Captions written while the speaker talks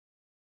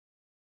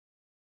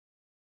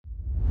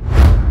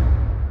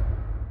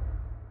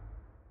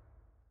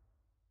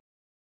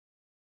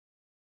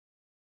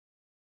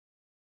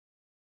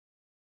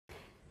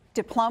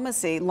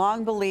Diplomacy,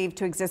 long believed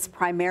to exist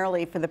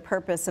primarily for the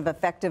purpose of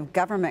effective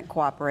government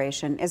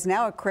cooperation, is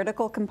now a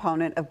critical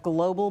component of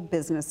global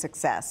business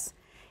success.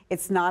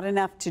 It's not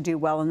enough to do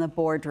well in the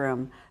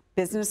boardroom.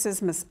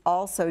 Businesses must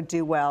also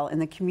do well in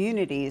the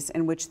communities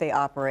in which they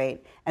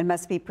operate and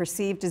must be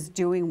perceived as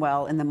doing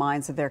well in the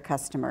minds of their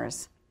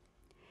customers.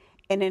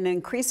 In an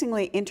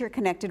increasingly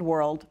interconnected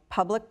world,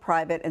 public,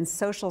 private, and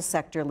social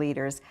sector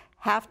leaders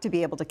have to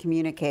be able to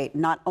communicate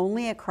not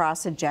only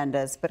across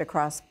agendas, but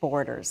across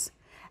borders.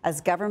 As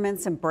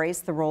governments embrace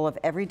the role of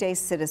everyday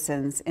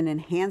citizens in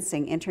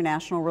enhancing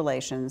international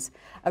relations,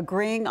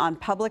 agreeing on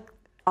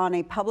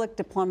a public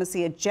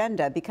diplomacy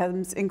agenda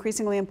becomes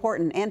increasingly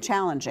important and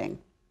challenging.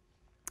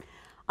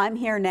 I'm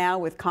here now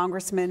with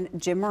Congressman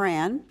Jim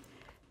Moran,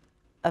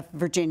 of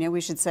Virginia,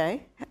 we should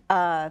say,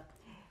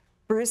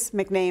 Bruce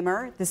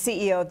McNamer, the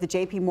CEO of the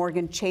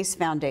JPMorgan Chase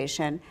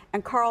Foundation,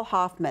 and Karl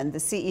Hofmann, the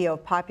CEO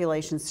of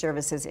Population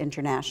Services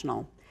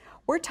International.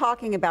 We're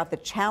talking about the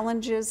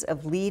challenges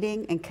of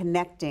leading and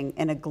connecting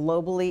in a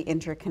globally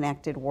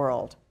interconnected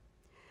world.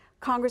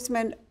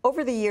 Congressman,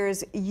 over the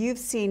years, you've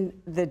seen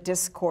the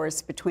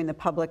discourse between the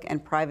public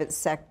and private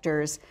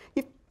sectors.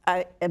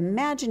 I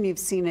imagine you've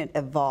seen it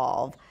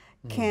evolve.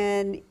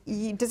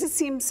 Does it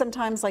seem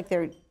sometimes like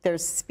they're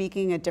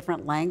speaking a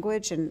different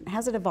language, and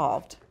has it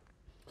evolved?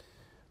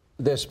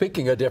 They're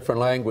speaking a different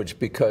language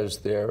because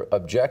their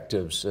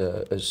objectives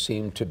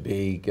seem to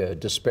be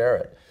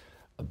disparate.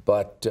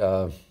 But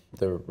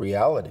the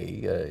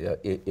reality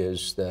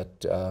is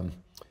that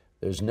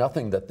there's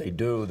nothing that they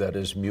do that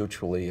is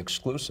mutually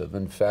exclusive.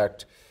 In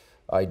fact,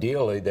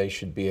 ideally, they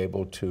should be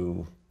able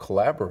to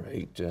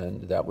collaborate,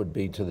 and that would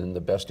be in the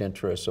best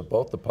interests of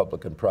both the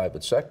public and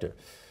private sector.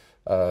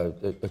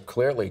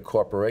 Clearly,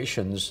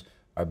 corporations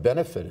are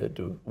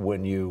benefited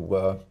when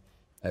you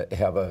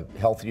have a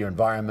healthier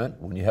environment,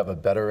 when you have a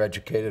better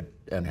educated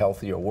and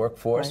healthier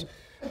workforce,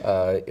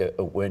 right.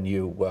 When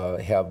you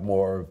have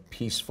more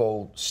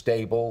peaceful,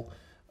 stable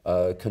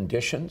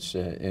conditions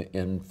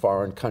in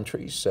foreign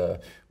countries,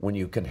 when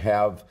you can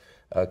have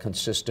a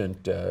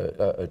consistent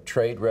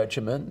trade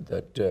regimen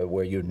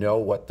where you know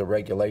what the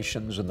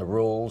regulations and the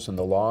rules and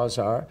the laws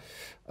are.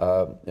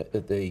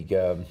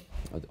 The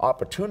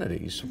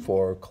opportunities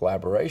for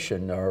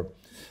collaboration are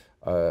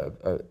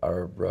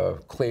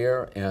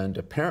clear and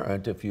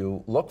apparent if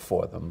you look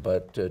for them,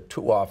 but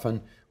too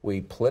often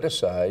we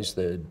politicize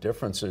the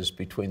differences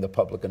between the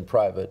public and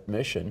private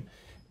mission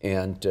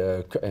and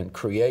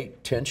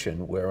create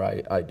tension where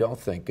I don't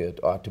think it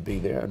ought to be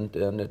there,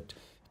 and it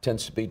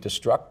tends to be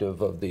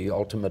destructive of the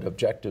ultimate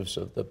objectives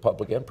of the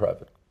public and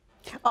private.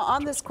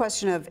 On this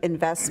question of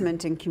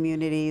investment in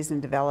communities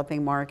and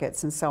developing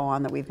markets and so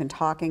on that we've been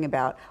talking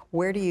about,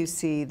 where do you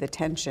see the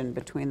tension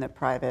between the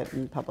private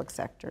and public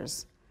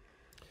sectors?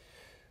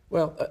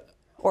 Well,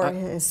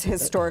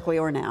 historically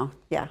or now,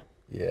 yeah.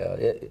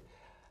 Yeah,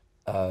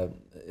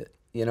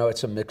 you know,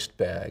 it's a mixed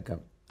bag.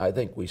 I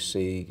think we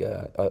see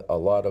a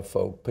lot of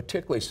folk,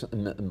 particularly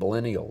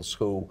millennials,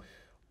 who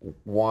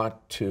want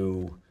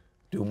to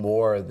do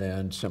more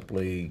than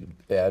simply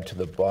add to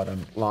the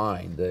bottom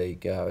line.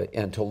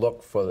 And to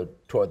look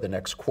toward the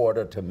next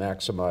quarter to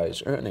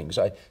maximize earnings.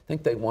 I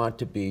think they want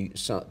to be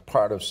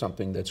part of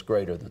something that's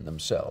greater than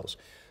themselves.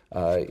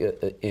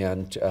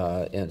 And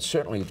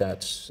certainly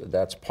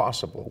that's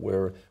possible.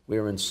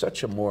 We're in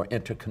such a more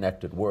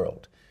interconnected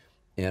world,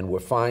 and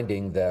we're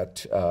finding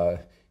that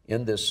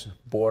in this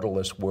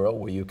borderless world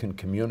where you can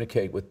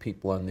communicate with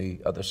people on the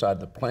other side of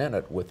the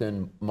planet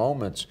within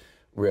moments,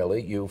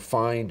 really, you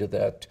find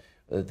that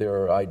there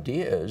are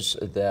ideas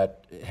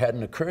that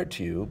hadn't occurred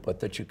to you, but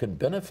that you can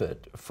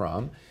benefit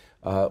from.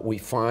 We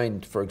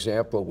find, for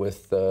example,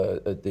 with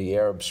the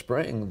Arab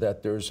Spring,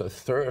 that there's a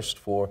thirst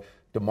for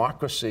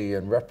democracy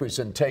and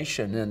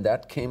representation, and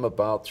that came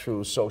about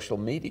through social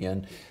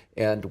media.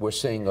 And we're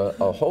seeing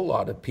a whole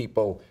lot of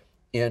people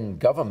in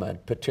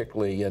government,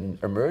 particularly in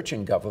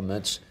emerging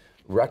governments,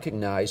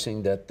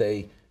 recognizing that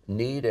they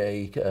need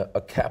a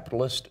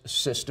capitalist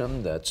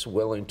system that's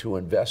willing to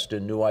invest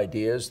in new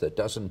ideas, that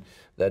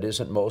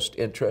isn't most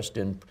interested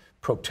in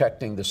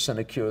protecting the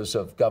sinecures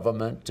of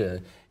government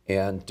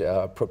and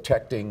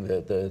protecting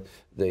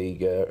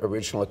the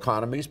original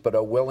economies, but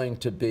are willing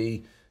to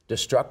be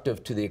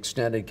destructive to the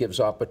extent it gives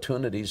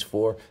opportunities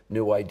for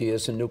new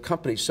ideas and new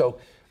companies. So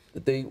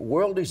the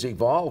world is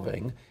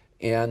evolving,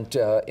 and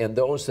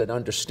those that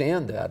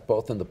understand that,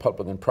 both in the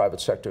public and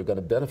private sector, are going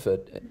to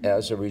benefit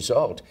as a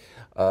result.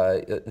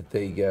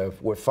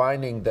 We're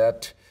finding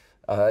that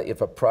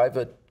if a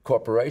private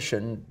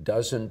corporation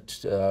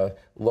doesn't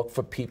look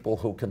for people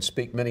who can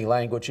speak many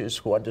languages,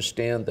 who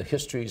understand the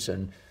histories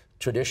and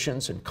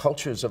traditions and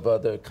cultures of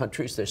other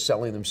countries, they're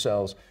selling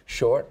themselves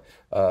short.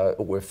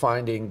 We're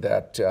finding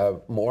that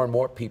more and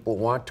more people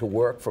want to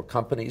work for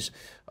companies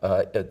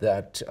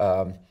that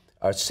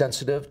are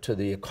sensitive to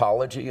the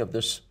ecology of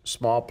this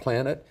small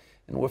planet.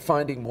 And we're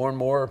finding more and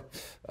more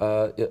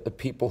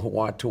people who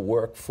want to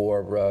work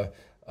for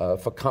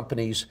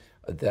companies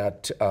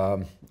that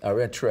are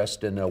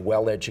interested in a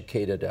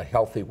well-educated, a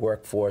healthy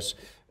workforce,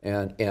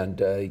 and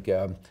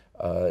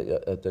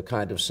the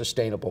kind of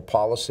sustainable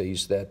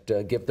policies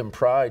that give them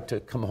pride to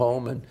come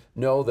home and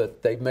know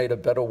that they've made a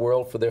better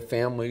world for their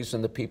families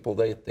and the people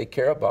they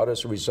care about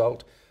as a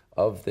result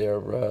of their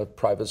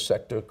private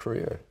sector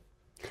career.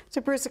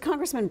 So Bruce, the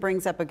Congressman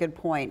brings up a good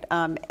point.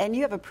 And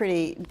you have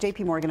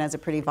JPMorgan has a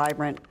pretty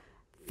vibrant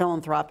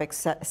philanthropic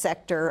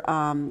sector.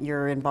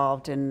 You're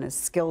involved in the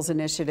Skills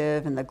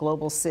Initiative and the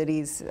Global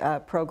Cities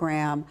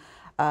program.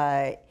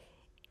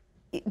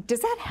 Does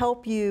that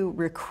help you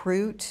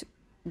recruit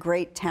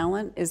great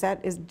talent? Is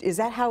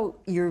that how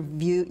you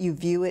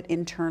view it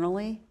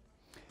internally?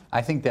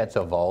 I think that's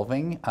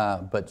evolving,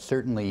 but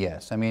certainly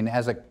yes. I mean,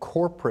 as a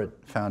corporate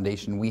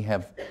foundation, we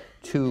have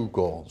two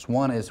goals.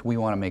 One is we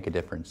want to make a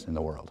difference in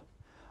the world.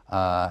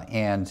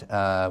 And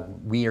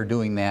we are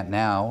doing that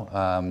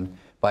now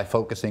by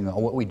focusing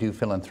on what we do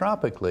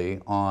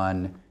philanthropically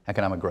on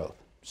economic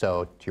growth.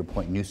 So to your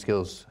point, New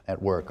Skills at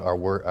Work, our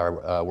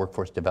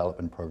workforce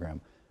development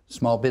program,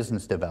 small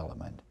business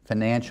development,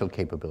 financial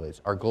capabilities,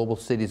 our global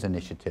cities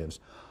initiatives,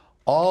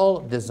 all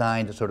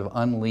designed to sort of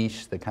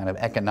unleash the kind of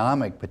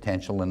economic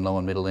potential in low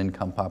and middle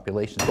income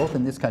populations, both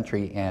in this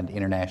country and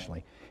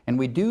internationally. And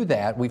we do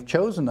that, we've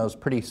chosen those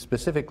pretty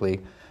specifically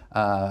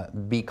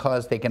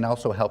because they can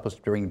also help us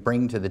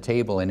bring to the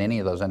table in any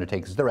of those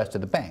undertakings the rest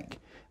of the bank.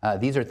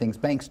 These are things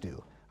banks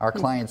do. Our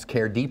clients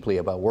care deeply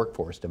about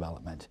workforce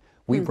development.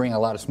 We bring a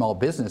lot of small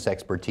business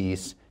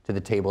expertise to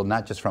the table,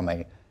 not just from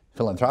a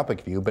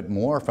philanthropic view, but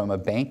more from a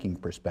banking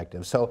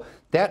perspective. So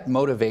that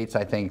motivates,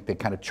 I think, the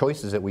kind of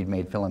choices that we've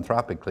made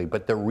philanthropically.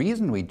 But the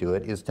reason we do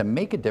it is to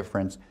make a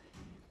difference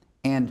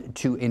and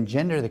to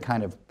engender the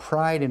kind of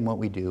pride in what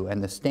we do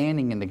and the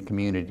standing in the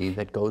community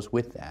that goes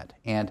with that.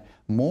 And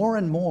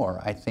more,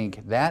 I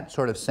think, that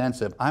sort of sense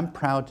of I'm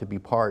proud to be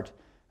part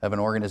of an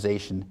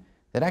organization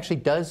that actually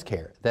does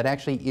care, that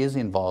actually is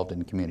involved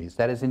in communities,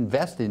 that is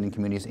invested in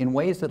communities in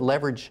ways that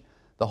leverage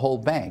the whole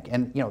bank.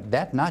 And you know,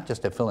 that's not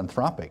just a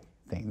philanthropic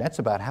thing. That's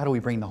about how do we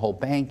bring the whole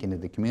bank into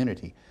the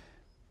community.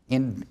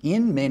 In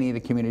many of the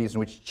communities in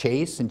which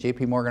Chase and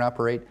JPMorgan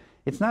operate,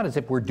 it's not as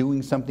if we're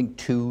doing something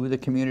to the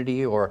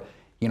community or,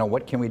 you know,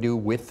 what can we do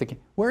with the,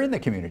 we're in the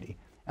community.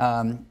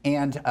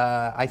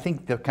 I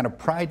think the kind of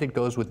pride that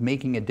goes with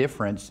making a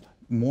difference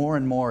more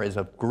and more is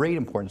of great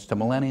importance to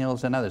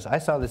millennials and others. I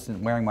saw this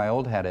in wearing my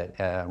old hat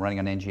at running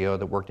an NGO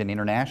that worked in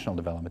international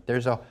development.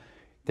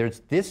 There's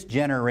this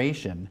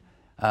generation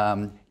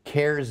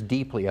cares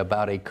deeply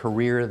about a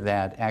career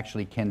that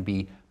actually can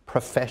be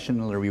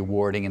professionally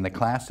rewarding in the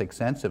classic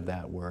sense of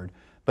that word,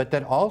 but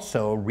that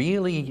also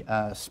really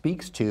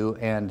speaks to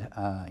and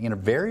in a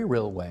very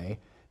real way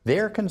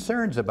their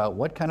concerns about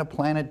what kind of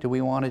planet do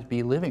we want to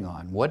be living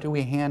on, what do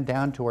we hand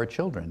down to our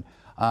children,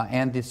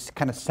 and this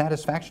kind of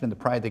satisfaction and the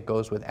pride that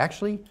goes with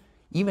actually,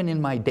 even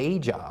in my day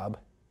job,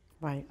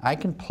 right, I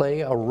can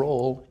play a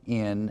role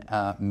in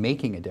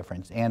making a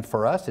difference. And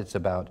for us, it's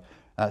about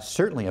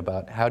certainly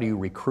about how do you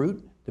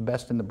recruit the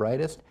best and the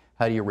brightest,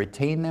 how do you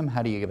retain them,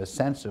 how do you give a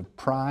sense of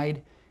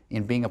pride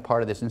in being a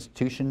part of this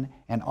institution,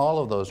 and all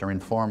of those are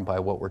informed by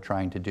what we're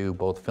trying to do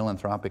both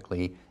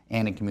philanthropically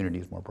and in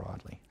communities more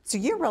broadly. So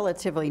you're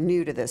relatively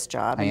new to this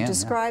job. I am,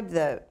 describe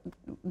the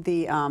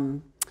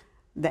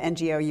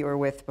NGO you were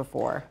with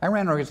before. I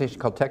ran an organization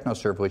called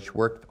TechnoServe, which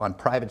worked on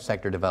private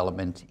sector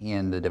development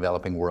in the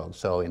developing world.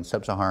 So in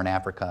sub-Saharan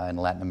Africa and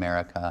Latin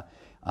America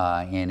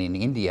and in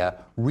India,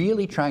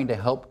 really trying to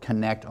help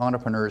connect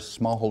entrepreneurs,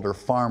 smallholder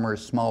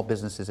farmers, small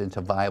businesses into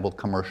viable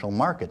commercial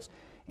markets.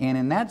 And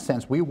in that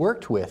sense, we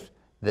worked with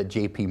the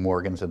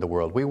JPMorgans of the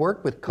world. We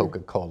worked with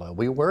Coca-Cola.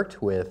 We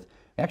worked with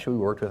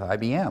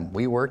IBM.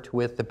 We worked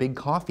with the big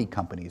coffee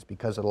companies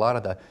because a lot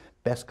of the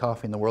best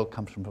coffee in the world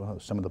comes from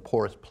some of the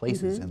poorest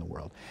places in the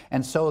world.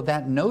 And so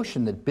that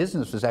notion that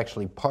business was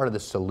actually part of the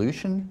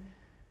solution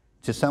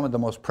to some of the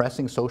most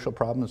pressing social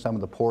problems, some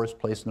of the poorest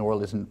places in the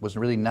world was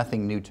really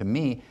nothing new to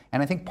me.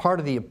 And I think part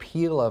of the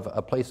appeal of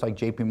a place like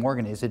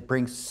JPMorgan is it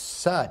brings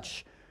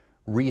such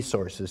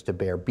resources to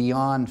bear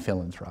beyond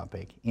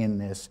philanthropic in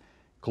this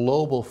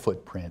global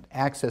footprint,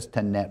 access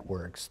to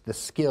networks, the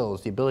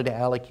skills, the ability to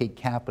allocate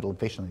capital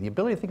efficiently, the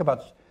ability to think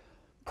about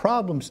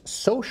problems,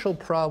 social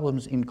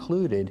problems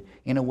included,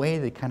 in a way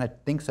that kind of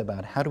thinks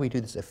about how do we do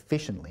this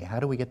efficiently, how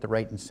do we get the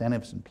right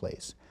incentives in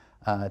place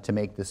to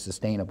make this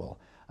sustainable.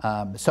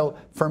 So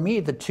for me,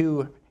 the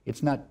two,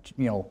 it's not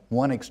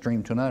one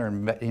extreme to another.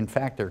 In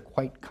fact, they're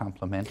quite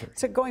complementary.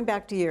 So going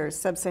back to your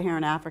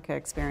sub-Saharan Africa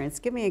experience,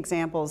 give me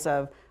examples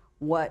of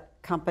what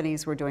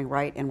companies were doing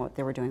right and what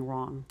they were doing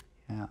wrong.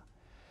 Yeah.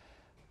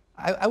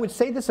 I would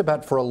say this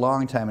about for a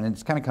long time, and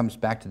it kind of comes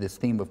back to this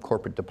theme of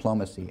corporate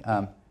diplomacy.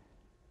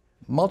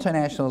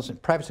 Multinationals,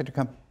 private sector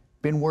companies,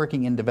 been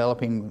working in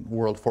developing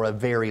world for a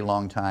very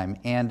long time,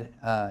 and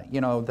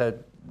the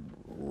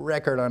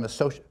record on a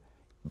social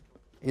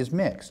is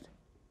mixed.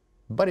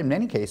 But in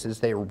many cases,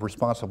 they are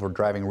responsible for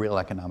driving real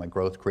economic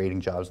growth,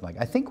 creating jobs.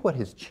 I think what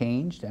has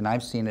changed, and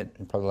I've seen it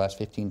in probably the last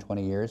 15,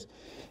 20 years,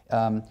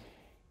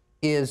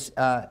 is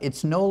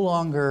it's no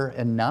longer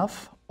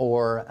enough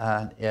or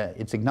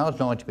it's acknowledged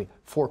knowledge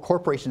for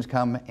corporations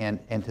come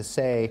and to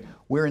say,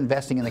 we're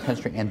investing in the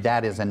country and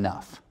that is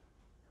enough.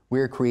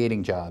 We're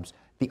creating jobs.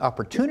 The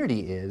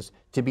opportunity is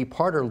to be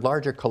part of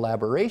larger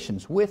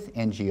collaborations with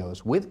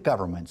NGOs, with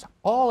governments,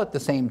 all at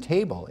the same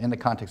table in the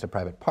context of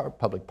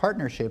private-public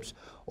partnerships,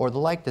 or the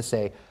like, to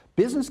say,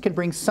 business can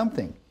bring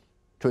something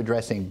to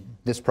addressing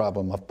this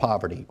problem of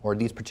poverty or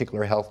these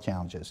particular health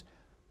challenges.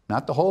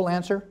 Not the whole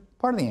answer,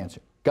 part of the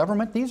answer.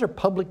 Government, these are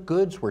public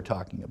goods we're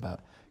talking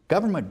about.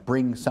 Government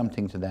brings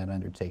something to that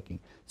undertaking.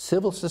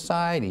 Civil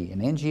society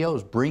and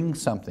NGOs bring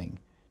something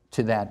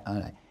to that.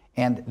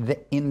 And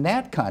in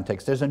that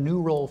context, there's a new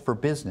role for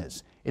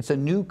business. It's a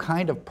new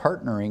kind of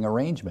partnering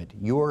arrangement.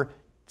 You're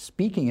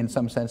speaking, in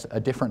some sense, a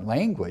different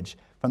language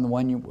from the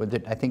one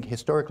that I think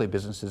historically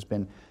business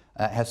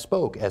has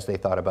spoke as they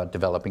thought about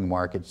developing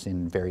markets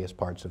in various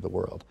parts of the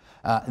world.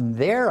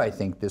 There, I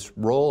think, this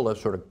role of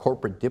sort of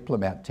corporate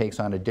diplomat takes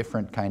on a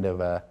different kind of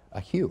a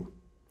hue.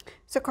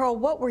 So, Karl,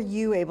 what were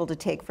you able to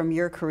take from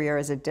your career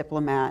as a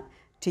diplomat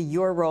to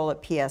your role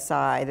at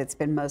PSI that's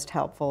been most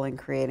helpful in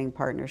creating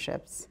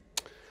partnerships?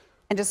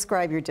 And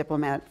describe your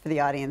diplomat for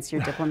the audience,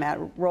 your diplomat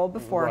role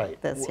before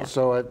this. Yeah.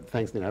 So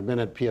thanks, Nina. I've been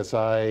at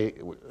PSI,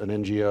 an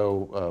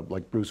NGO,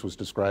 like Bruce was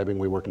describing.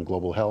 We work in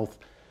global health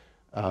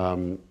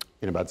in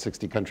about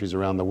 60 countries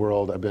around the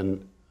world. I've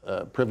been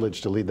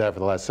privileged to lead that for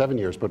the last 7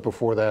 years, but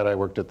before that I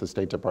worked at the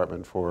State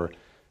Department for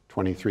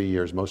 23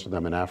 years, most of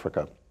them in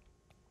Africa.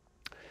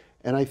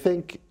 And I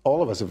think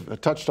all of us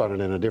have touched on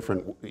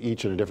it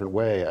each in a different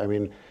way. I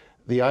mean,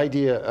 the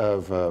idea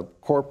of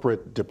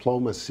corporate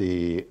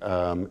diplomacy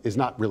is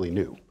not really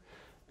new.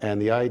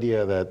 And the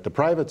idea that the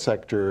private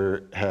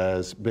sector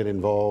has been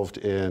involved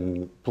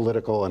in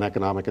political and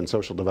economic and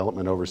social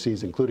development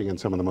overseas, including in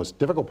some of the most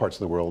difficult parts of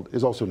the world,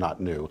 is also not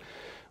new.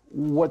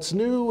 What's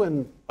new,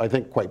 and I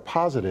think quite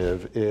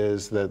positive,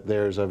 is that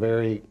there's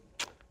a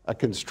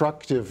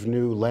constructive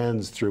new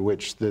lens through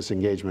which this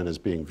engagement is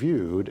being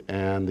viewed,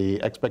 and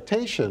the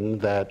expectation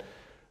that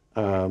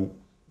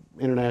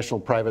international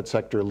private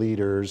sector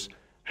leaders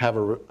have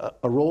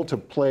a role to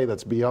play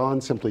that's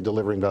beyond simply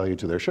delivering value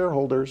to their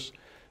shareholders.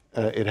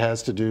 It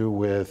has to do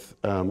with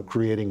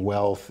creating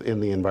wealth in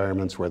the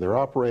environments where they're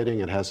operating.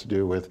 It has to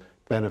do with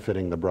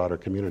benefiting the broader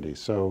community.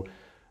 So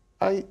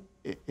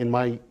in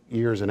my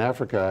years in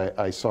Africa,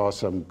 I saw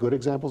some good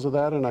examples of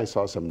that, and I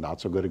saw some not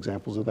so good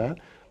examples of that.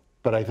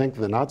 But I think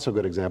the not so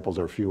good examples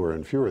are fewer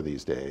and fewer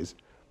these days.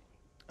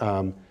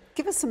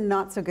 Give us some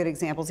not so good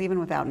examples, even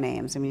without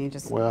names. I mean,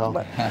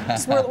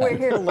 we're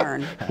here to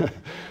learn.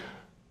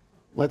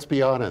 Let's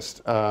be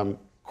honest.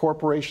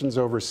 Corporations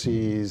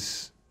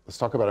overseas, let's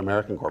talk about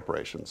American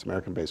corporations,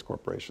 American-based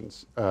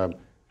corporations,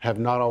 have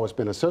not always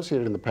been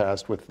associated in the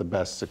past with the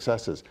best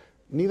successes.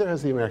 Neither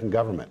has the American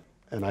government.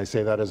 And I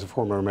say that as a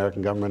former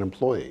American government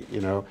employee.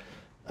 You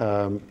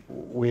know,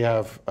 we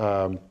have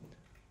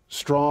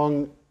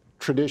strong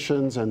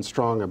traditions and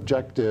strong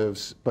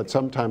objectives, but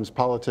sometimes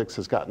politics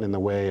has gotten in the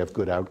way of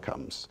good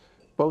outcomes,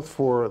 both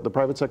for the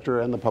private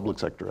sector and the public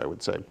sector, I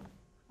would say.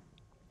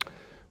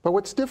 But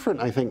what's different,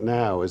 I think,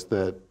 now is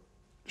that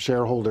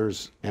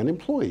shareholders and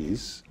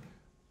employees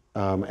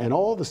and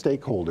all the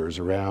stakeholders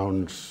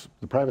around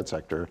the private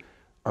sector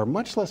are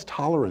much less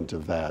tolerant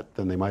of that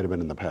than they might have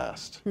been in the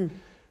past.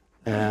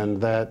 And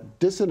that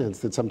dissonance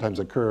that sometimes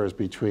occurs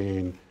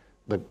between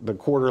the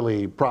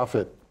quarterly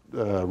profit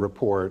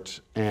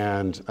report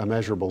and a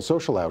measurable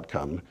social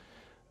outcome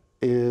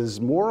is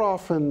more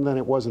often than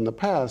it was in the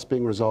past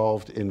being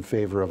resolved in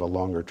favor of a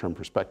longer term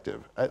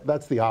perspective.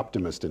 That's the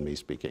optimist in me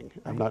speaking.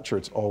 I'm not sure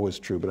it's always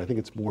true, but I think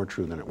it's more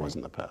true than it was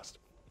in the past.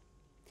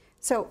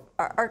 So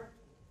are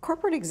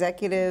corporate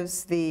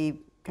executives the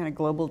kind of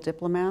global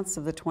diplomats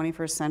of the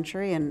 21st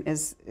century? And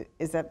is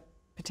that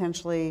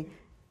potentially,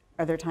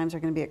 are there times they're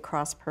going to be at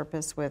cross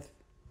purpose with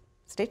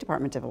State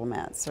Department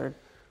diplomats? Or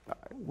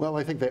well,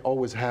 I think they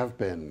always have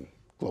been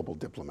global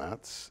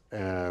diplomats,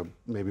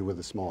 maybe with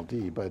a small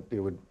d, but it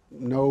would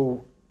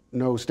no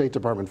State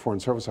Department Foreign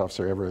Service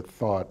officer ever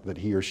thought that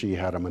he or she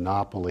had a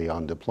monopoly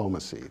on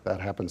diplomacy. That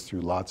happens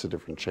through lots of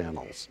different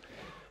channels,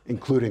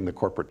 including the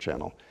corporate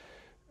channel.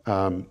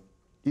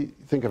 You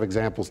think of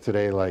examples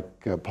today like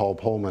Paul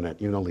Polman at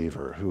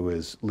Unilever, who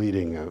is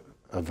leading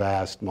a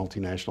vast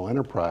multinational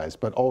enterprise,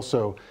 but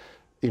also,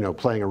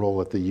 playing a role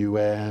at the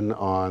UN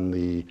on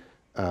the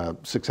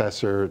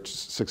successor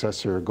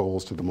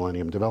goals to the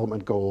Millennium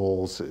Development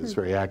Goals, is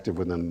very active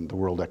within the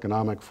World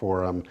Economic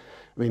Forum.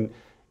 I mean,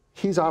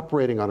 he's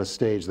operating on a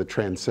stage that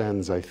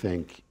transcends, I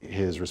think,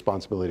 his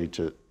responsibility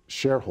to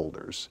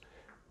shareholders.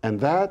 And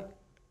that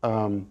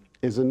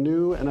is a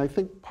new and I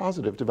think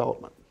positive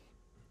development.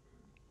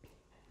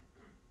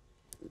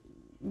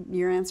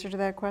 your answer to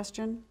that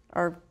question?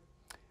 Or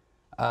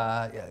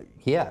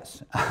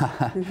yes.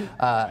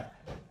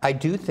 I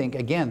do think,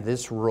 again,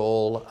 this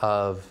role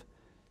of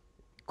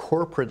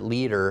corporate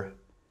leader,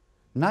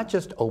 not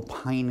just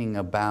opining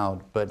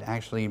about, but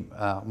actually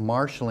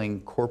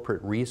marshaling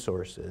corporate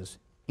resources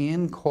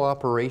in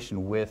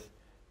cooperation with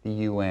the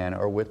UN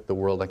or with the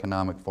World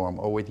Economic Forum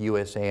or with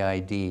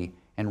USAID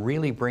and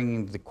really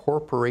bringing the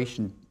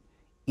corporation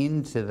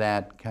into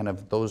that kind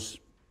of those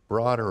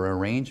broader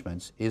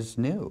arrangements is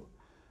new,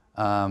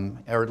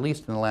 or at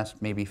least in the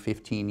last maybe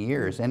 15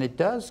 years. And it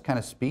does kind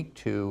of speak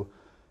to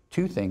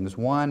two things.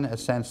 One, a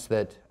sense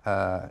that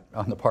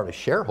on the part of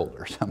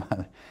shareholders,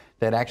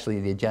 that actually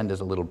the agenda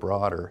is a little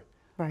broader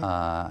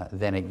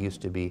than it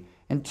used to be.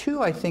 And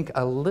two, I think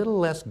a little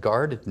less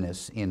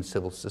guardedness in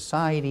civil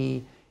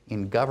society,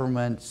 in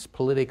governments,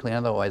 politically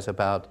and otherwise,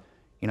 about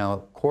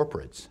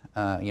corporates.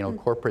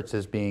 Corporates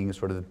as being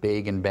sort of the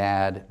big and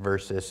bad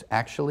versus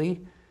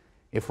actually,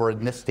 if we're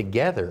in this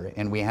together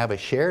and we have a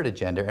shared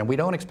agenda, and we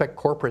don't expect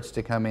corporates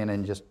to come in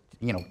and just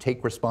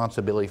take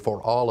responsibility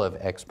for all of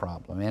X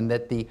problem, and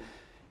that the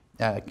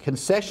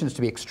concessions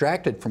to be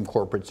extracted from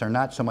corporates are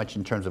not so much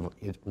in terms of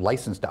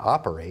license to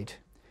operate,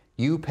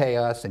 you pay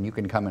us and you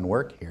can come and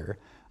work here,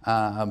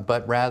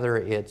 but rather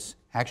it's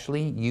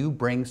actually you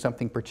bring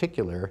something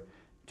particular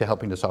to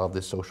helping to solve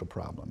this social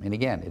problem. And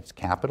again, it's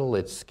capital,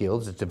 it's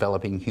skills, it's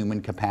developing human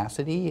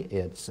capacity,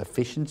 it's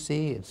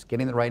efficiency, it's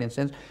getting the right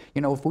incentives.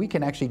 If we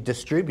can actually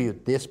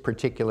distribute this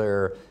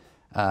particular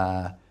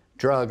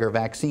drug or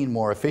vaccine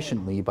more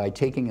efficiently by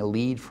taking a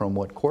lead from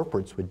what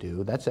corporates would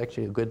do, that's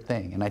actually a good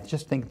thing. And I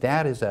just think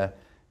that is a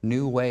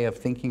new way of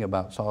thinking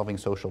about solving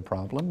social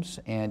problems.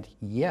 And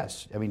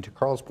yes, I mean, to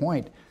Karl's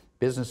point,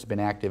 business has been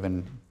active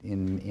in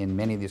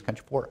many of these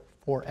countries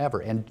forever,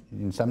 and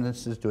in some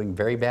instances doing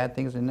very bad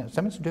things, and in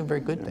some instances doing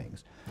very good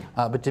things.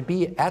 But to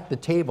be at the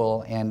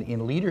table and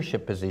in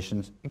leadership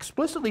positions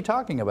explicitly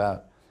talking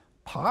about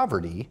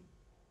poverty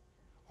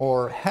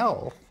or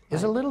health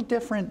is a little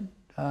different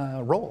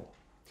role.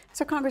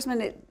 So,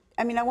 Congressman,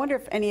 I wonder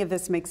if any of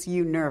this makes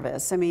you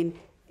nervous. I mean,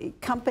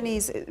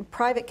 companies,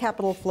 private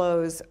capital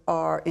flows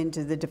are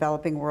into the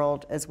developing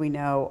world, as we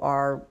know,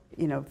 are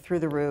through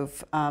the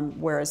roof,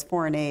 whereas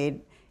foreign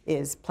aid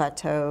is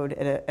plateaued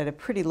at a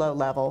pretty low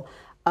level.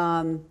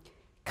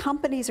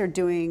 Companies are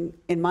doing,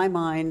 in my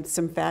mind,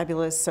 some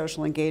fabulous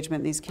social engagement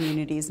in these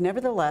communities.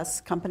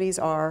 Nevertheless, companies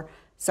are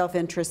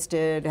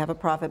self-interested, have a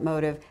profit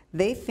motive.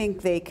 They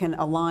think they can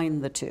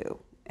align the two,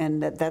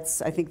 and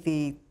that's, I think,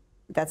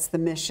 that's the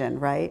mission,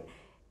 right?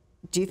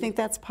 Do you think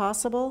that's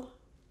possible?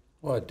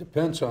 Well, it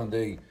depends on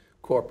the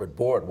corporate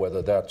board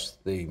whether that's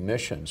the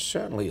mission.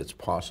 Certainly it's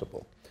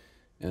possible.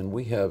 And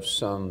we have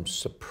some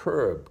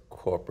superb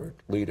corporate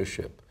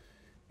leadership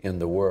in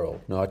the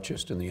world, not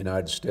just in the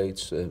United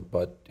States,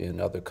 but in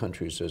other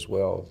countries as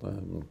well.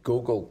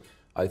 Google,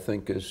 I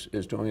think, is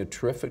doing a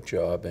terrific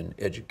job in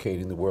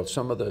educating the world.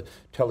 Some of the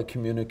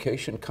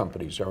telecommunication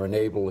companies are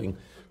enabling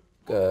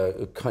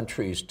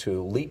countries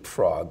to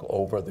leapfrog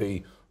over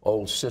the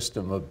old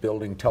system of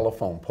building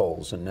telephone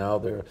poles, and now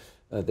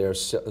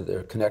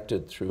they're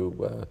connected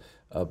through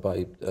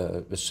by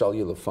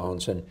cellular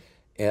phones, and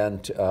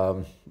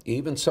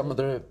even some of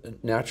the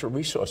natural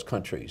resource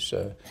countries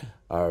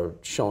are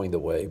showing the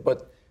way.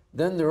 But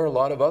then there are a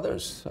lot of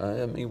others.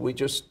 I mean,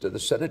 the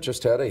Senate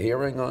just had a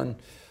hearing on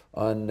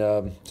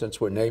since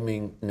we're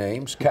naming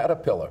names,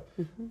 Caterpillar,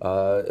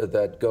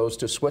 that goes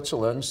to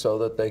Switzerland so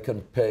that they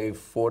can pay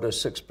 4 to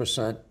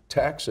 6%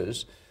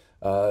 taxes.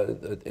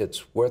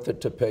 It's worth it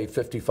to pay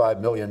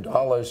 $55 million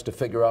to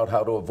figure out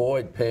how to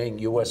avoid paying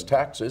U.S.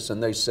 taxes,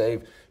 and they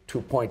save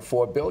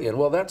 $2.4 billion.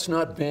 Well, that's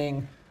not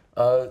being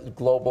a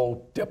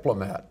global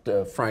diplomat,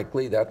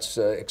 frankly. That's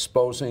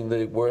exposing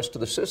the worst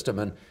of the system.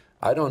 And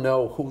I don't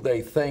know who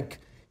they think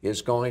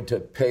is going to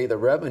pay the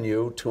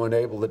revenue to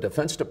enable the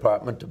Defense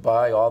Department to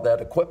buy all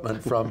that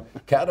equipment from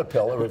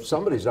Caterpillar if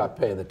somebody's not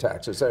paying the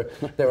taxes.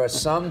 There are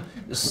some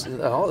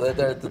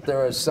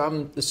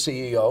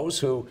CEOs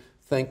who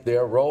think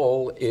their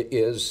role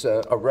is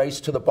a race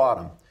to the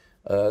bottom.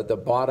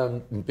 The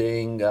bottom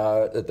being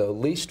the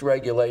least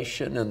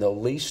regulation and the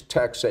least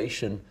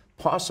taxation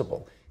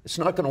possible. It's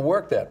not going to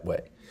work that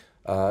way.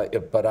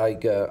 But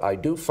I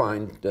do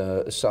find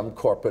some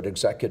corporate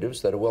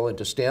executives that are willing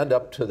to stand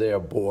up to their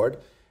board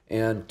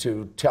and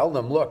to tell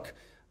them, look,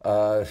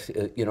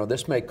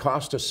 this may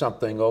cost us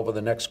something over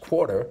the next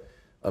quarter,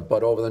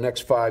 but over the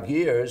next 5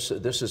 years,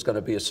 this is going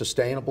to be a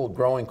sustainable,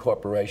 growing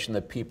corporation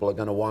that people are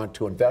going to want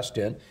to invest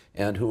in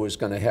and who is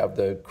going to have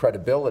the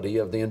credibility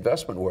of the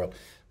investment world.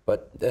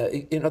 But,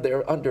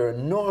 they're under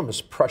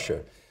enormous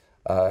pressure.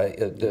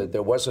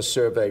 There was a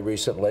survey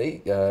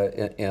recently,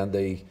 and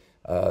the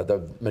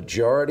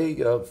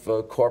majority of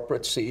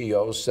corporate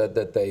CEOs said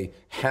that they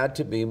had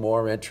to be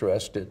more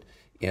interested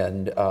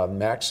in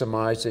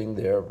maximizing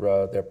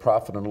their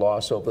profit and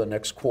loss over the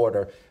next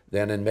quarter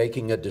than in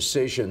making a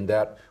decision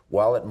that,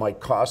 while it might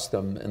cost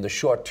them in the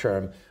short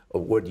term,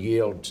 would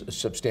yield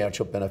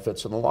substantial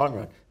benefits in the long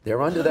run.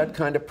 They're under that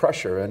kind of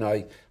pressure, and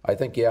I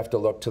think you have to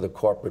look to the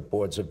corporate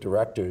boards of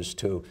directors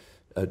to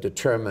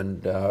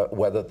determine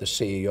whether the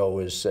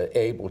CEO is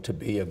able to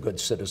be a good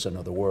citizen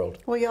of the world.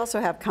 Well, you also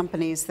have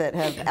companies that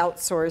have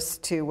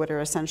outsourced to what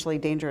are essentially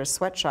dangerous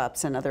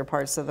sweatshops in other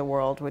parts of the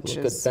world, which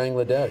Look is at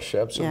Bangladesh,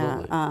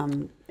 absolutely. Yeah,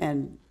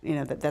 and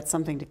that's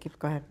something to keep.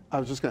 Go ahead. I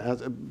was just going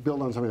to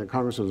build on something that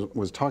Congressman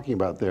was talking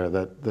about there.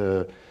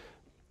 That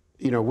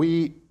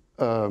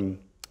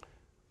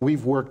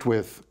we've worked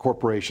with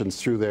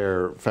corporations through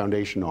their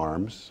foundation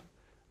arms.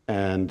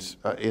 And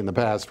in the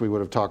past, we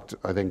would have talked,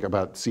 I think,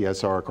 about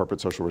CSR,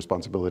 corporate social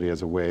responsibility,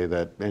 as a way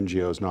that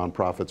NGOs,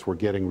 nonprofits were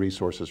getting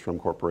resources from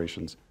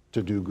corporations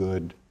to do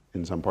good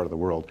in some part of the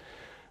world.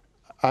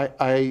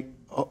 I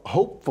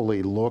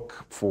hopefully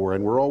look for,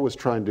 and we're always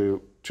trying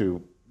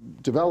to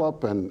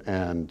develop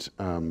and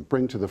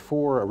bring to the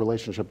fore a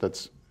relationship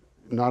that's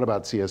not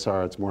about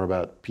CSR, it's more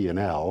about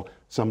P&L,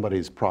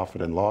 somebody's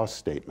profit and loss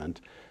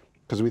statement,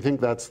 because we think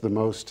that's the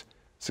most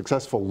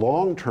successful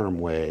long-term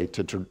way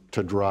to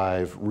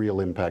drive real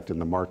impact in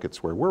the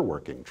markets where we're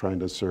working, trying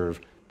to serve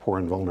poor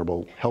and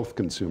vulnerable health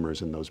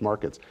consumers in those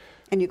markets.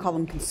 And you call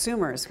them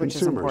consumers, which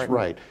is important.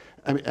 Right.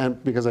 I mean,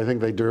 and because I think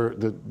they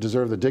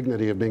deserve the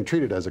dignity of being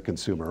treated as a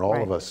consumer.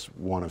 All of us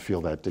want to feel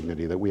that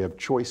dignity, that we have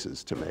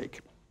choices to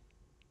make.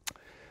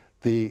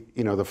 The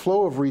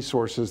flow of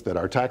resources that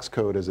our tax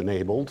code has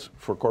enabled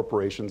for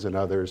corporations and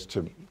others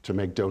to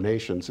make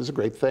donations is a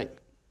great thing,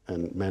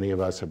 and many of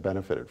us have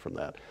benefited from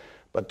that.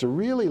 But to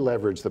really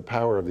leverage the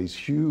power of these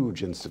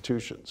huge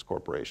institutions,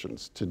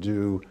 corporations, to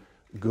do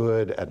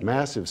good at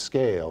massive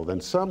scale, then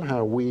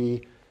somehow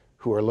we,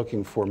 who are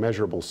looking for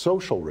measurable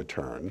social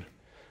return,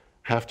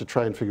 have to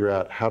try and figure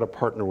out how to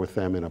partner with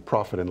them in a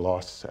profit and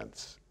loss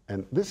sense.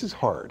 And this is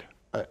hard.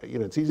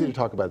 It's easy to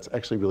talk about, it's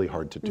actually really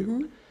hard to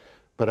do.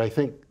 But I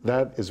think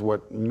that is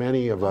what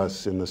many of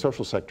us in the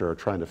social sector are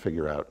trying to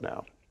figure out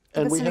now.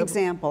 And What's an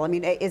example? I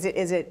mean, is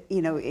it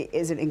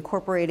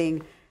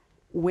incorporating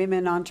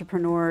women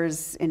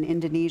entrepreneurs in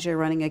Indonesia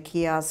running a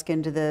kiosk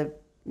into the,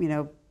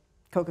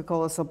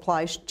 Coca-Cola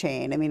supply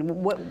chain? I mean,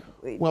 what?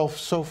 Well,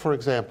 so for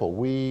example,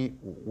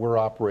 we're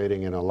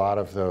operating in a lot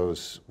of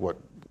those, what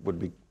would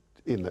be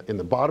in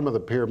the bottom of the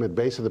pyramid,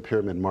 base of the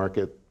pyramid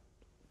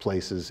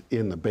marketplaces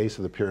in the base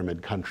of the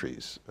pyramid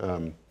countries.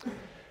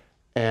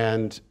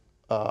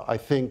 I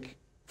think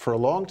for a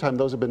long time,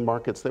 those have been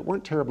markets that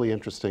weren't terribly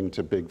interesting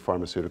to big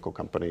pharmaceutical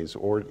companies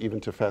or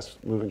even to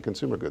fast-moving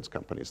consumer goods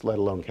companies, let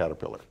alone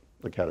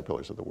the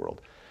Caterpillars of the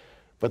world.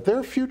 But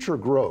their future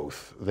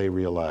growth, they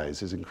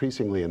realize, is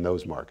increasingly in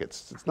those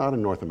markets. It's not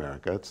in North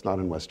America, it's not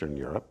in Western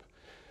Europe.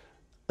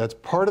 That's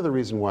part of the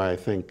reason why I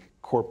think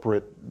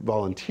corporate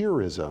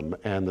volunteerism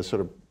and the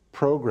sort of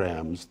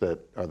programs that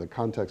are the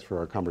context for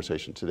our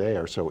conversation today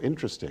are so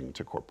interesting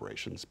to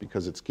corporations,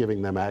 because it's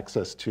giving them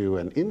access to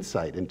and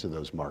insight into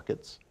those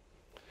markets.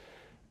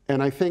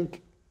 And I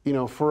think,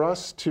 for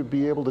us to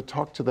be able to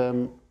talk to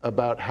them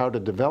about how to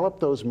develop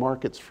those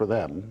markets for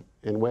them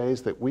in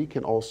ways that we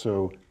can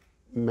also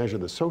measure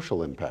the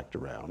social impact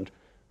around,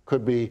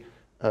 could be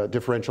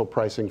differential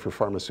pricing for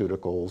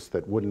pharmaceuticals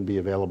that wouldn't be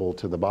available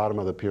to the bottom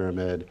of the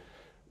pyramid,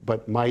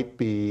 but might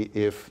be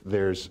if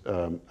there's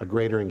a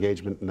greater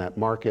engagement in that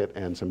market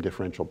and some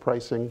differential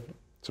pricing.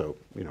 So,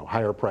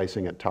 higher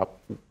pricing at top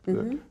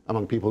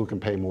among people who can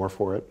pay more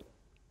for it,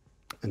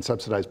 and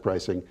subsidized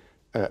pricing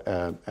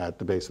at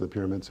the base of the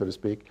pyramid, so to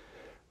speak.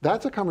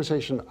 That's a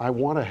conversation I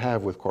want to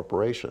have with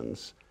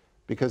corporations,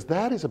 because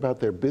that is about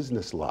their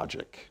business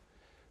logic.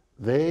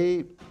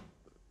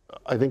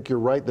 I think you're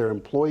right, their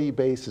employee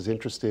base is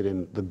interested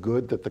in the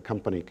good that the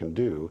company can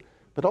do,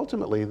 but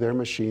ultimately they're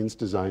machines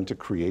designed to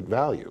create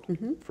value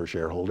for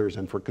shareholders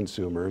and for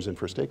consumers and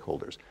for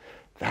stakeholders.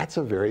 That's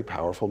a very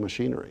powerful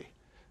machinery.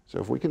 So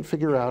if we can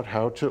figure out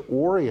how to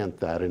orient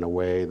that in a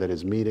way that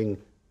is meeting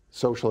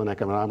social and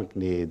economic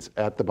needs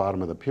at the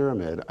bottom of the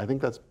pyramid, I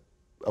think that's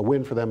a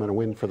win for them and a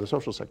win for the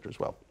social sector as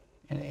well.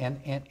 And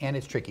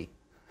it's tricky.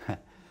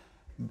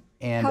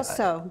 How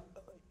so?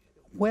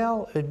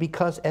 Well,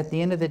 because at the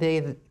end of the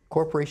day, the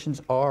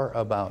corporations are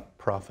about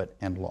profit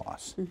and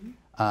loss,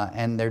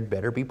 and there'd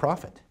better be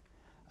profit.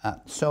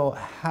 So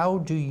how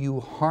do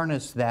you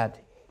harness that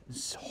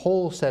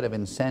whole set of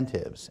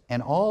incentives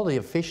and all the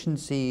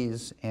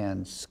efficiencies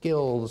and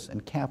skills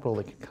and capital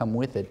that can come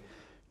with it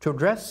to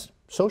address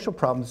social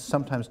problems that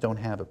sometimes don't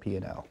have a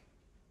P&L?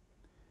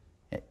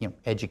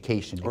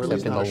 Education, or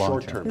except in the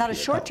long term. Not a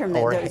short term,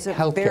 Or there's a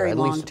healthcare, very at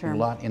long least term. a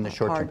lot in the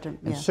short term.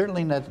 And yeah.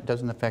 certainly that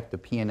doesn't affect the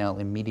P&L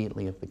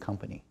immediately of the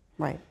company.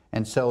 Right.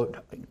 And so,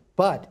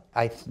 but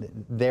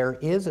there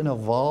is an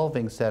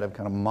evolving set of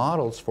kind of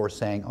models for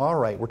saying, all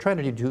right, we're trying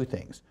to do two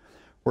things.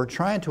 We're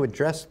trying to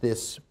address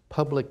this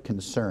public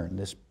concern,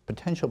 this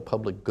potential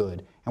public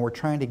good, and we're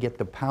trying to get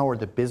the power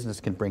that business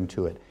can bring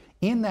to it.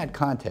 In that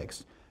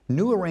context,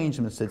 new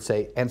arrangements that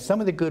say, and some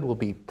of the good will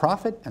be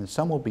profit and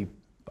some will be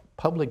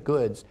public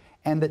goods,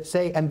 and that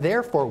say, and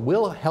therefore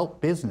will help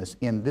business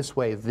in this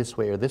way,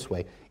 or this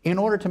way, in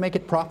order to make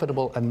it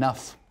profitable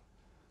enough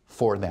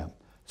for them.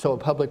 So a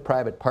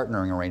public-private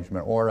partnering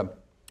arrangement, or an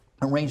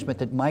arrangement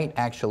that might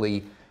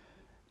actually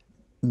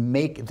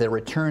make the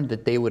return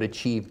that they would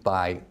achieve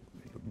by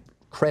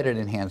credit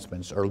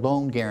enhancements or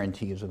loan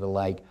guarantees or the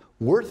like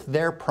worth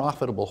their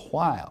profitable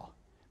while,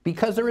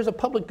 because there is a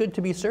public good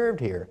to be served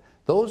here.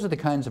 Those are the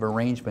kinds of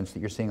arrangements that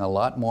you're seeing a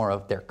lot more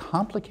of. They're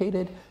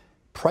complicated.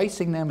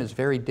 Pricing them is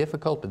very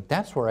difficult, but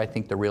that's where I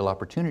think the real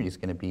opportunity is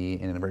going to be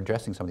in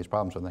addressing some of these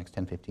problems over the next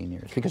 10, 15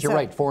 years. Because you're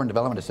right, foreign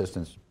development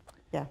assistance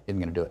isn't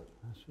going to do it.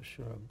 That's for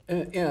sure.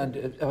 And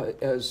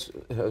as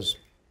has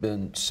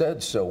been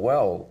said so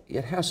well,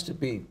 it has to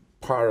be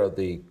part of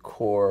the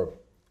core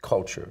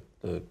culture,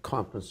 the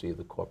competency of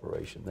the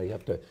corporation. They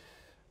have to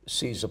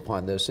seize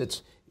upon this.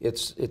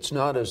 It's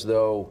not as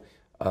though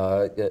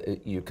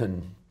you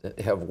can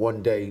have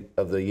one day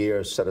of the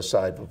year set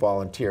aside for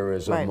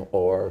volunteerism, right,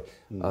 or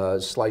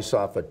slice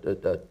off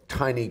a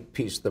tiny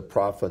piece of the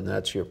profit, and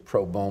that's your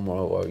pro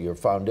bono or your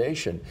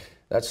foundation.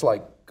 That's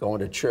like going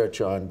to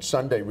church on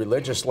Sunday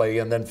religiously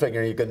and then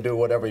figuring you can do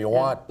whatever you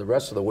want the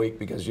rest of the week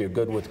because you're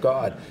good with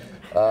God.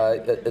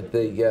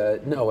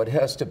 No, it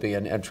has to be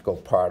an integral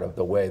part of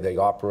the way they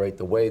operate,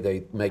 the way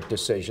they make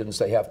decisions.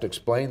 They have to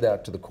explain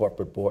that to the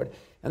corporate board,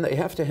 and they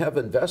have to have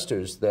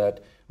investors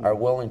that are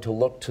willing to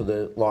look to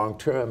the long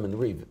term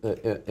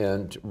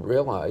and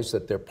realize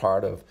that they're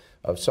part of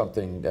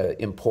something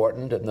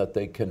important and that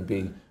they can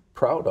be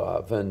proud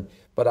of.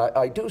 But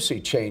I do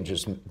see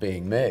changes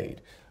being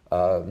made.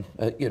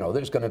 You know,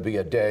 there's going to be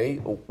a day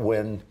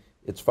when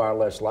it's far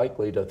less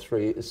likely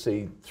to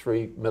see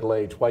three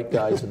middle-aged white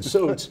guys in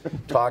suits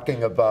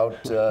talking about,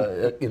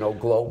 you know,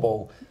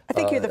 global. I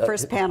think you're the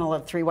first panel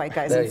of three white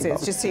guys in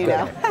suits, just so you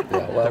know.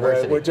 Yeah,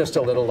 well, we're just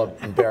a little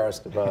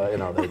embarrassed about, you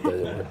know,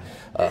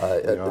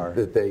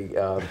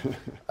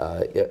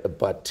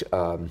 but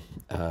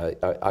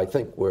I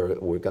think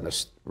we're going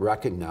to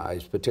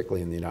recognize,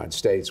 particularly in the United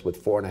States,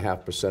 with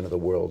 4.5% of the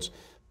world's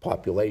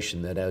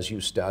population, that, as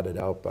you started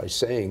out by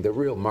saying, the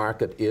real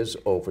market is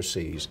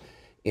overseas.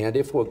 And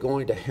if we're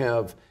going to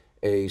have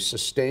a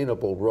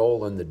sustainable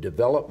role in the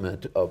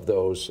development of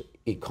those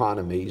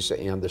economies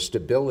and the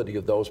stability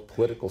of those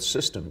political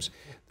systems,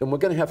 then we're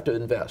going to have to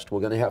invest. We're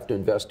going to have to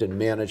invest in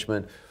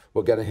management.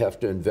 We're going to have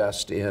to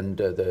invest in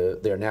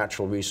their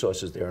natural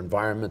resources, their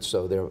environment,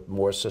 so they're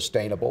more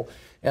sustainable.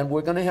 And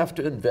we're going to have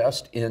to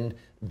invest in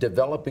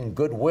developing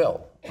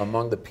goodwill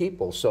among the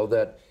people so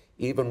that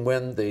even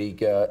when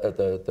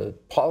the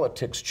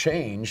politics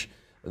change,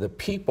 the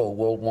people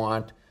will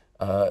want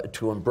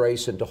to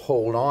embrace and to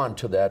hold on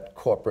to that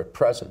corporate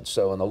presence.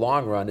 So in the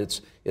long run,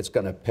 it's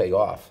going to pay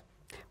off.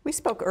 We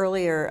spoke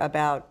earlier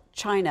about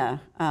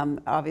China,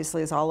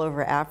 obviously is all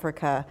over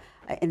Africa,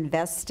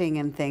 investing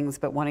in things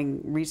but wanting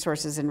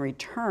resources in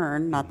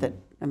return. Not that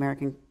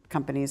American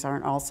companies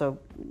aren't also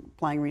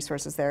applying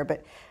resources there,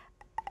 but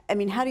I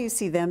mean, how do you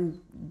see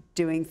them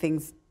doing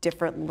things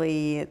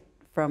differently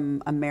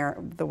from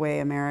the way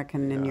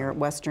American and your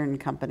Western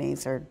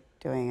companies are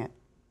doing it?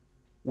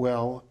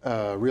 Well,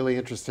 really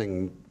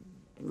interesting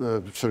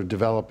sort of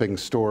developing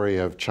story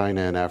of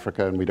China and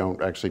Africa, and we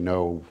don't actually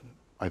know,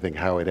 I think,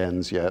 how it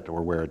ends yet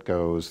or where it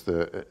goes.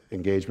 The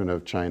engagement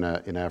of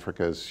China in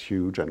Africa is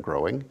huge and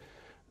growing.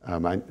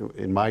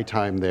 In my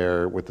time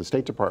there with the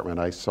State Department,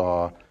 I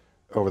saw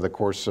over the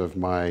course of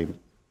my,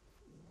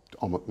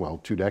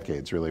 2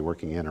 decades really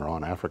working in or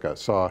on Africa,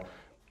 saw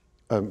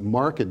a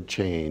marked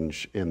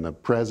change in the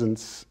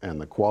presence and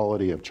the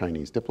quality of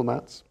Chinese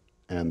diplomats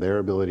and their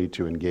ability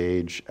to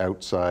engage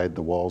outside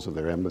the walls of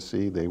their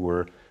embassy. They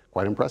were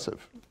quite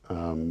impressive.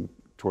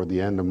 Toward the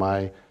end of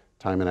my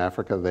time in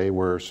Africa, they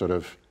were sort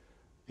of,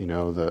 you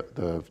know,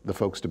 the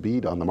folks to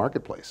beat on the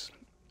marketplace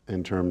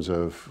in terms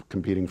of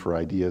competing for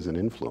ideas and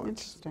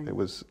influence. It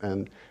was,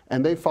 and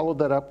they followed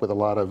that up with a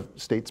lot of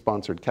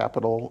state-sponsored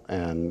capital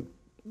and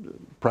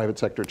private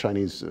sector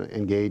Chinese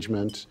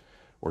engagement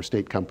or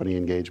state company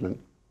engagement.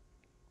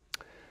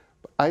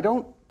 I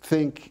don't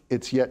think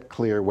it's yet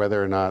clear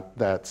whether or not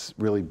that's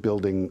really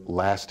building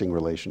lasting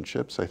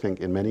relationships. I think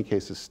in many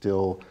cases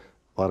still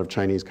a lot of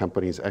Chinese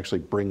companies actually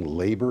bring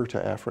labor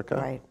to Africa,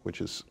 right,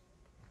 which is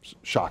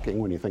shocking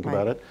when you think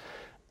about it.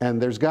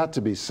 And there's got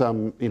to be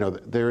some, you know,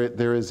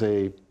 there is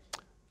a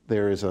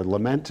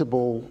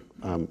lamentable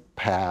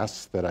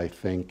past that I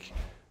think,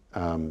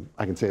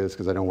 I can say this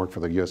because I don't work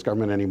for the US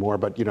government anymore,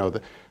 but you know,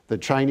 the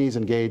Chinese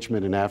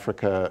engagement in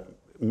Africa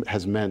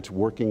has meant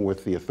working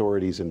with the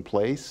authorities in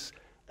place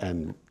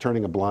and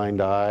turning a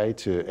blind eye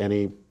to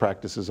any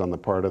practices on the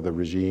part of the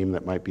regime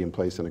that might be in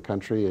place in a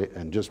country,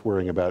 and just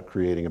worrying about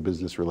creating a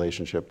business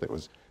relationship that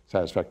was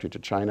satisfactory to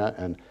China.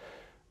 And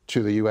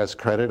to the US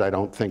credit, I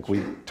don't think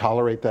we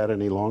tolerate that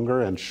any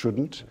longer and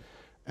shouldn't.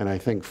 And I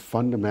think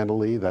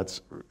fundamentally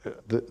that's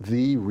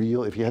the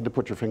real, if you had to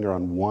put your finger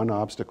on one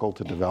obstacle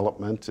to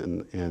development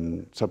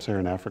in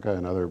sub-Saharan Africa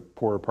and other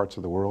poorer parts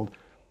of the world,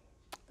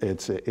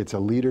 it's a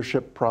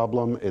leadership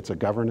problem, it's a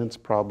governance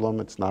problem,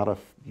 it's not a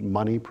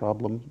money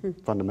problem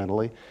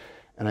fundamentally.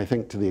 And I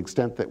think to the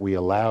extent that we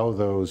allow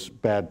those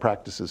bad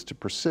practices to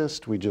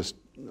persist, we just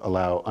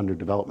allow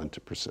underdevelopment to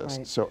persist.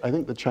 Right. So I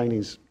think the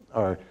Chinese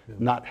are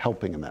not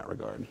helping in that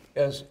regard.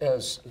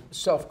 As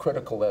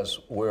self-critical as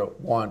we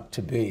want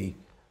to be,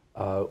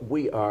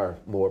 we are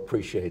more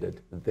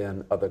appreciated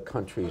than other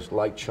countries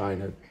like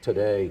China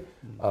today.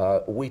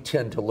 We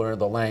tend to learn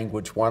the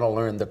language, want to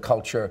learn the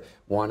culture,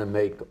 want to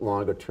make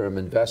longer-term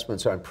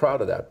investments. I'm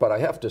proud of that. But I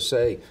have to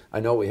say, I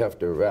know we have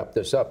to wrap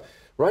this up.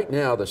 Right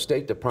now, the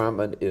State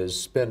Department is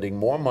spending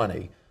more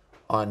money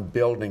on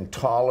building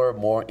taller,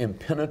 more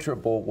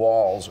impenetrable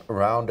walls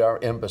around our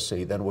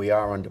embassy than we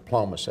are on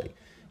diplomacy.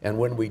 And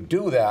when we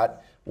do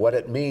that, what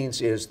it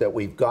means is that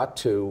we've got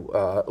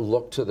to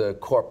look to the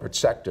corporate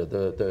sector,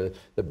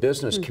 the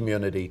business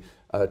community,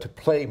 to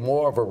play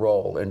more of a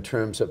role in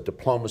terms of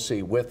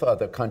diplomacy with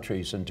other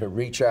countries and to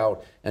reach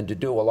out and to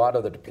do a lot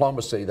of the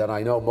diplomacy that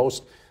I know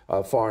most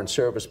foreign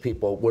service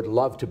people would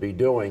love to be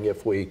doing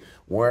if we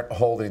weren't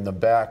holding them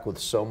back with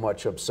so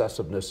much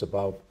obsessiveness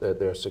about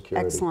their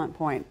security. Excellent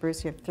point.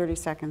 Bruce, you have 30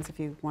 seconds if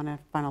you want a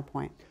final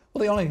point.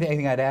 Well, the only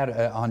thing I'd add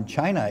on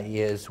China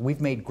is we've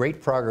made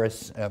great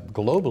progress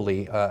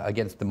globally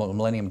against the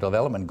Millennium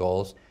Development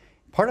Goals.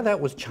 Part of that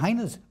was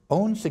China's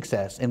own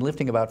success in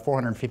lifting about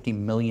 450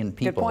 million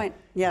people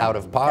out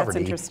of poverty.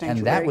 That's interesting.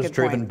 And that was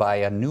driven point. by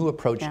a new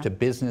approach to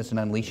business and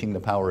unleashing the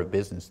power of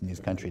business in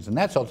these countries. And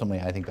that's ultimately,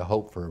 I think, the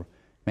hope for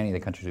many of the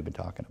countries we've been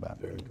talking about.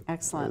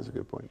 Excellent. That's a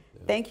good point.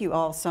 Thank you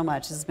all so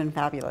much. This has been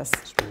fabulous.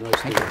 It's been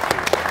nice to meet you.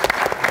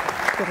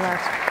 Good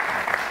luck.